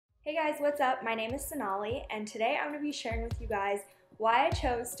Hey guys, what's up? My name is Sonali, and today I'm going to be sharing with you guys why I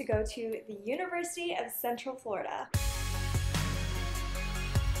chose to go to the University of Central Florida.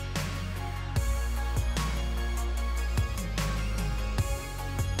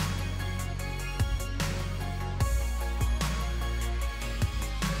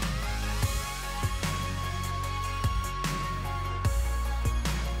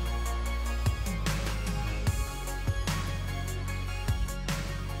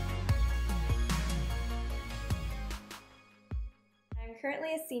 I'm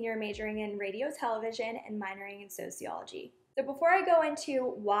currently a senior majoring in radio, television, and minoring in sociology. So before I go into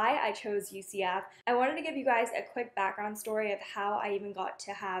why I chose UCF, I wanted to give you guys a quick background story of how I even got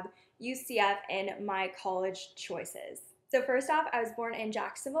to have UCF in my college choices. So first off, I was born in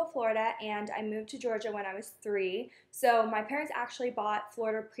Jacksonville, Florida, and I moved to Georgia when I was 3. So my parents actually bought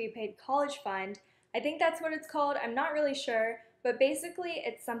Florida Prepaid College Fund. I think that's what it's called. I'm not really sure, but basically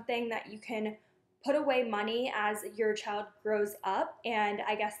it's something that you can put away money as your child grows up, and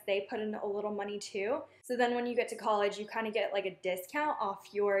I guess they put in a little money too. So then when you get to college, you kind of get like a discount off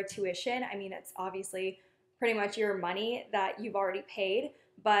your tuition. I mean, it's obviously pretty much your money that you've already paid,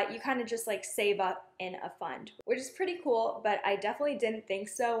 but you kind of just like save up in a fund, which is pretty cool. But I definitely didn't think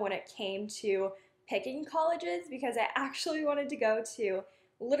so when it came to picking colleges, because I actually wanted to go to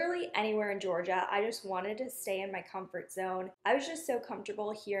literally anywhere in Georgia. I just wanted to stay in my comfort zone. I was just so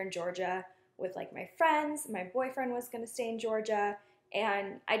comfortable here in Georgia with like my friends. My boyfriend was going to stay in Georgia,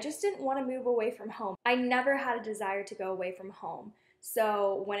 and I just didn't want to move away from home. I never had a desire to go away from home.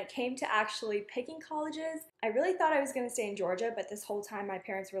 So when it came to actually picking colleges, I really thought I was going to stay in Georgia, but this whole time my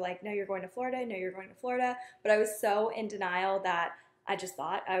parents were like, no, you're going to Florida, no, you're going to Florida. But I was so in denial that I just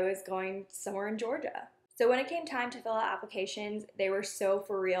thought I was going somewhere in Georgia. So when it came time to fill out applications, they were so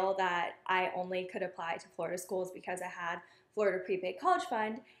for real that I only could apply to Florida schools because I had Florida Prepaid College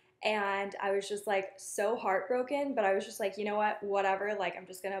Fund. And I was just like so heartbroken, but I was just like, you know what, whatever, like I'm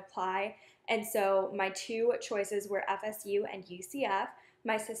just gonna apply. And so my two choices were FSU and UCF.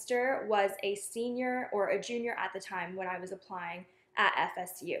 My sister was a senior or a junior at the time when I was applying at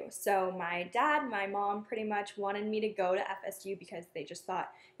FSU. So my dad, my mom pretty much wanted me to go to FSU because they just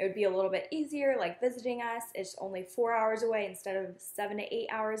thought it would be a little bit easier, like visiting us. It's only 4 hours away instead of 7 to 8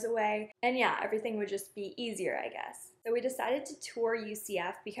 hours away. And yeah, everything would just be easier, I guess. So we decided to tour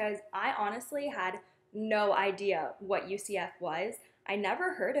UCF because I honestly had no idea what UCF was. I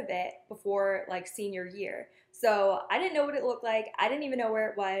never heard of it before like senior year. So I didn't know what it looked like. I didn't even know where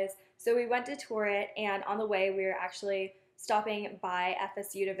it was. So we went to tour it, and on the way we were actually stopping by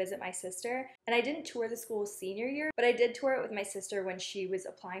FSU to visit my sister. And I didn't tour the school senior year, but I did tour it with my sister when she was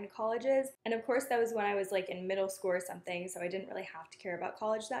applying to colleges. And of course that was when I was like in middle school or something, so I didn't really have to care about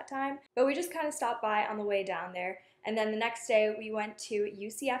college that time. But we just kind of stopped by on the way down there. And then the next day we went to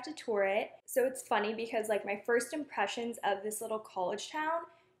UCF to tour it. So it's funny because like my first impressions of this little college town,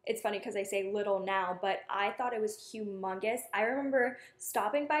 it's funny because I say little now, but I thought it was humongous. I remember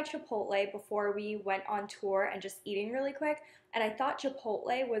stopping by Chipotle before we went on tour and just eating really quick. And I thought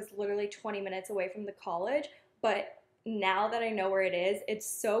Chipotle was literally 20 minutes away from the college, but now that I know where it is, it's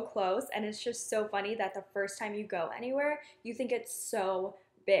so close. And it's just so funny that the first time you go anywhere, you think it's so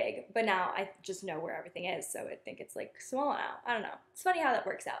big. But now I just know where everything is, so I think it's like small now. I don't know. It's funny how that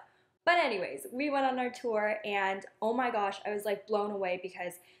works out. But anyways, we went on our tour, and oh my gosh, I was like blown away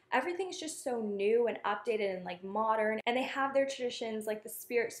because everything's just so new and updated and like modern, and they have their traditions like the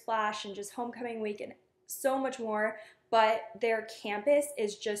Spirit Splash and just homecoming week and so much more, but their campus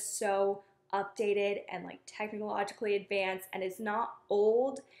is just so updated and like technologically advanced, and it's not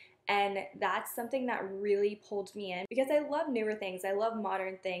old. And that's something that really pulled me in because I love newer things, I love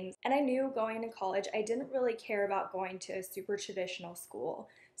modern things, and I knew going to college I didn't really care about going to a super traditional school.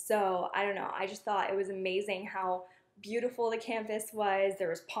 So I don't know, I just thought it was amazing how beautiful the campus was. There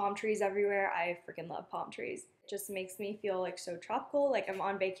was palm trees everywhere. I freaking love palm trees. It just makes me feel like so tropical, like I'm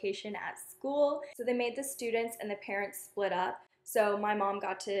on vacation at school. So they made the students and the parents split up. So my mom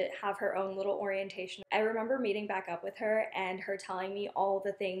got to have her own little orientation. I remember meeting back up with her and her telling me all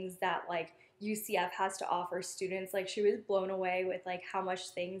the things that like UCF has to offer students. Like she was blown away with like how much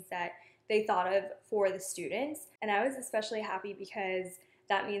things that they thought of for the students. And I was especially happy because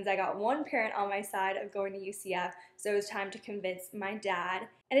that means I got one parent on my side of going to UCF, so it was time to convince my dad.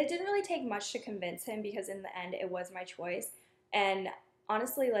 And it didn't really take much to convince him because in the end it was my choice. And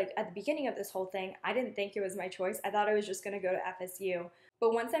honestly, like at the beginning of this whole thing, I didn't think it was my choice. I thought I was just going to go to FSU.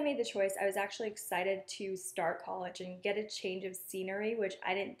 But once I made the choice, I was actually excited to start college and get a change of scenery, which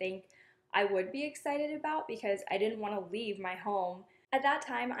I didn't think I would be excited about because I didn't want to leave my home. At that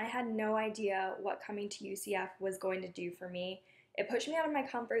time, I had no idea what coming to UCF was going to do for me. It pushed me out of my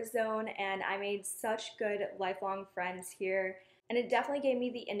comfort zone, and I made such good lifelong friends here. And it definitely gave me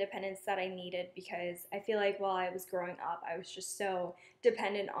the independence that I needed, because I feel like while I was growing up, I was just so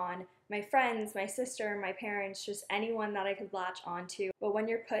dependent on my friends, my sister, my parents, just anyone that I could latch onto. But when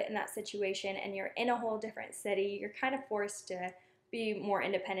you're put in that situation and you're in a whole different city, you're kind of forced to be more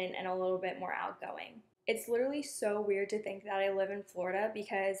independent and a little bit more outgoing. It's literally so weird to think that I live in Florida,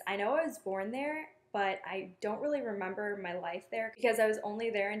 because I know I was born there, but I don't really remember my life there because I was only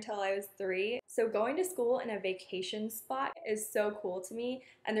there until I was 3. So going to school in a vacation spot is so cool to me,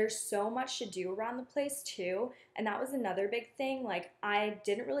 and there's so much to do around the place too. And that was another big thing. Like, I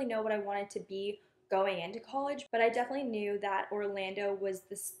didn't really know what I wanted to be going into college, but I definitely knew that Orlando was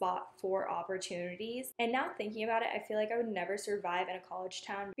the spot for opportunities. And now thinking about it, I feel like I would never survive in a college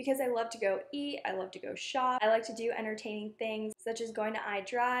town, because I love to go eat, I love to go shop, I like to do entertaining things such as going to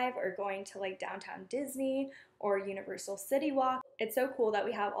iDrive or going to like downtown Disney or Universal City Walk. It's so cool that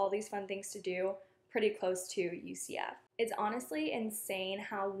we have all these fun things to do pretty close to UCF. It's honestly insane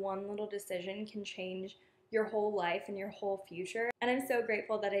how one little decision can change your whole life and your whole future. And I'm so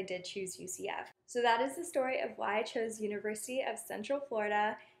grateful that I did choose UCF. So that is the story of why I chose University of Central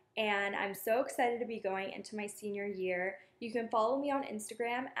Florida, and I'm so excited to be going into my senior year. You can follow me on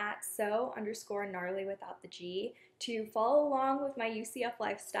Instagram at so_gnarly without the G to follow along with my UCF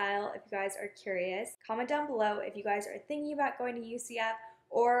lifestyle if you guys are curious. Comment down below if you guys are thinking about going to UCF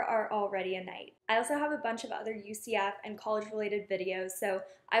or are already a Knight. I also have a bunch of other UCF and college related videos, so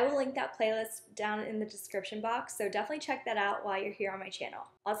I will link that playlist down in the description box, so definitely check that out while you're here on my channel.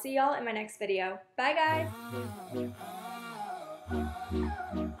 I'll see y'all in my next video. Bye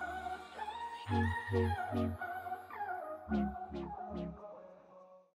guys!